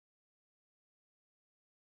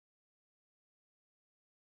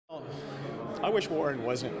I wish Warren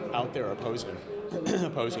wasn't out there opposing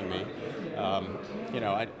me.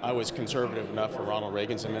 I was conservative enough for Ronald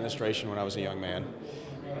Reagan's administration when I was a young man.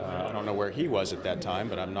 I don't know where he was at that time,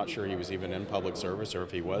 but I'm not sure he was even in public service, or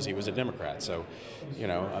if he was a Democrat. So,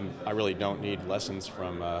 I really don't need lessons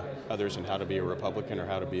from others on how to be a Republican or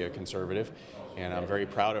how to be a conservative. And I'm very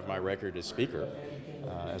proud of my record as Speaker,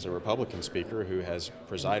 as a Republican Speaker who has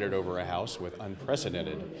presided over a House with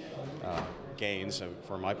unprecedented gains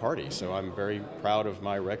for my party. So I'm very proud of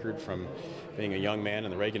my record from being a young man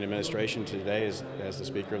in the Reagan administration to today as the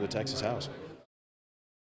Speaker of the Texas House.